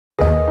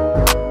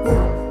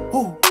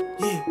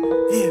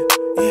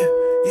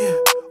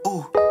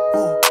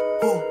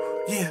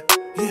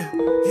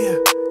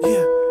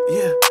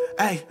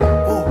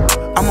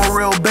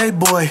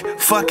boy.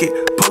 Fuck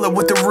it, pull up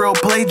with the real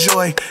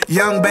Playjoy.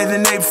 Young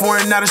bathing ape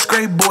foreign, not a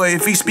scrape boy.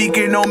 If he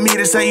speaking on me,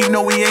 that's how you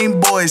know we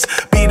ain't boys.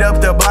 Beat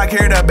up the block,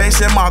 hear the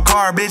bass in my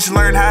car. Bitch,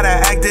 learn how to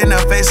act in the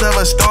face of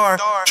a star.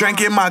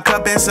 Drinking my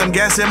cup and some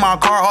gas in my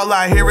car. All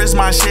I hear is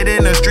my shit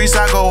in the streets,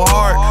 I go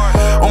hard.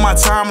 On my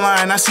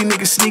timeline, I see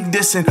niggas sneak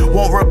dissing.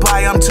 Won't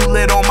reply, I'm too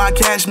lit on my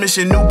cash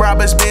mission. New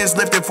Brabus Benz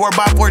lifted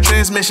 4x4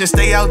 transmission.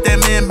 Stay out that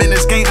man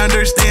business, can't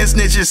understand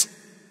snitches.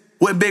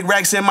 With big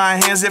racks in my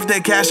hands, if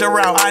the cash are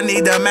out, I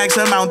need the max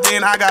amount.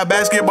 Then I got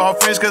basketball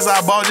friends, cause I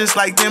ball just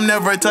like them.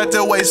 Never tucked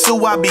away,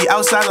 so I be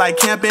outside like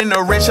camping.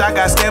 The rich, I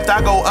got stamped,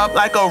 I go up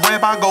like a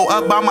ramp. I go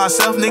up by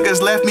myself,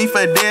 niggas left me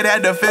for dead.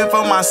 Had to fend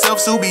for myself,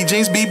 Subi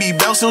jeans, BB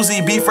belt,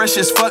 Susie B fresh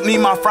as fuck. Need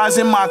my fries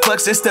in my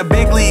clucks, it's the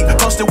big league.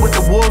 Posted with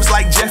the wolves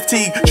like Jeff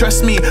Teague.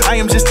 Trust me, I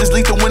am just as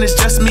lethal when it's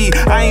just me.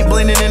 I ain't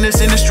blending in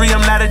this industry,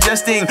 I'm not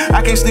adjusting.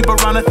 I can't sleep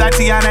around a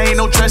Tatiana, ain't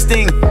no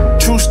trusting.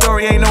 True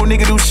story, ain't no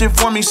nigga do shit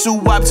for me.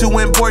 Sue-wop too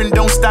important,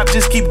 don't stop,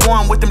 just keep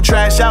going with them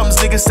trash albums.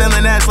 Niggas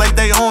selling ass like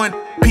they on.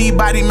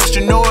 Peabody,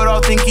 Mr.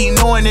 Know-It-All, think he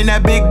knowing. In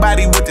that big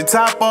body with the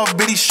top off,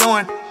 bitty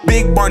showing.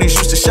 Big Barneys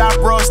used to shop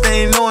raw,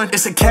 staying on.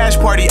 It's a cash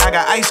party, I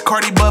got ice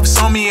Cardi buffs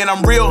on me, and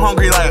I'm real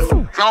hungry like,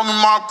 show me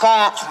my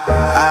pump.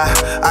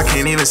 I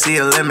can't even see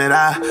a limit,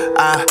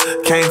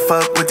 I can't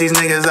fuck with these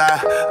niggas,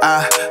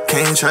 I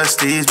can't trust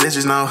these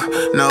bitches, no.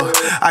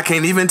 I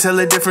can't even tell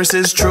the difference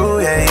is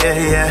true,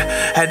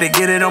 yeah. Had to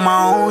get it on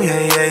my own,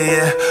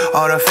 yeah.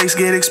 All the fakes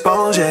get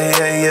exposed,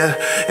 yeah.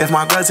 If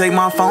my girl take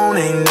my phone,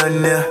 ain't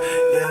nothing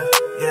there.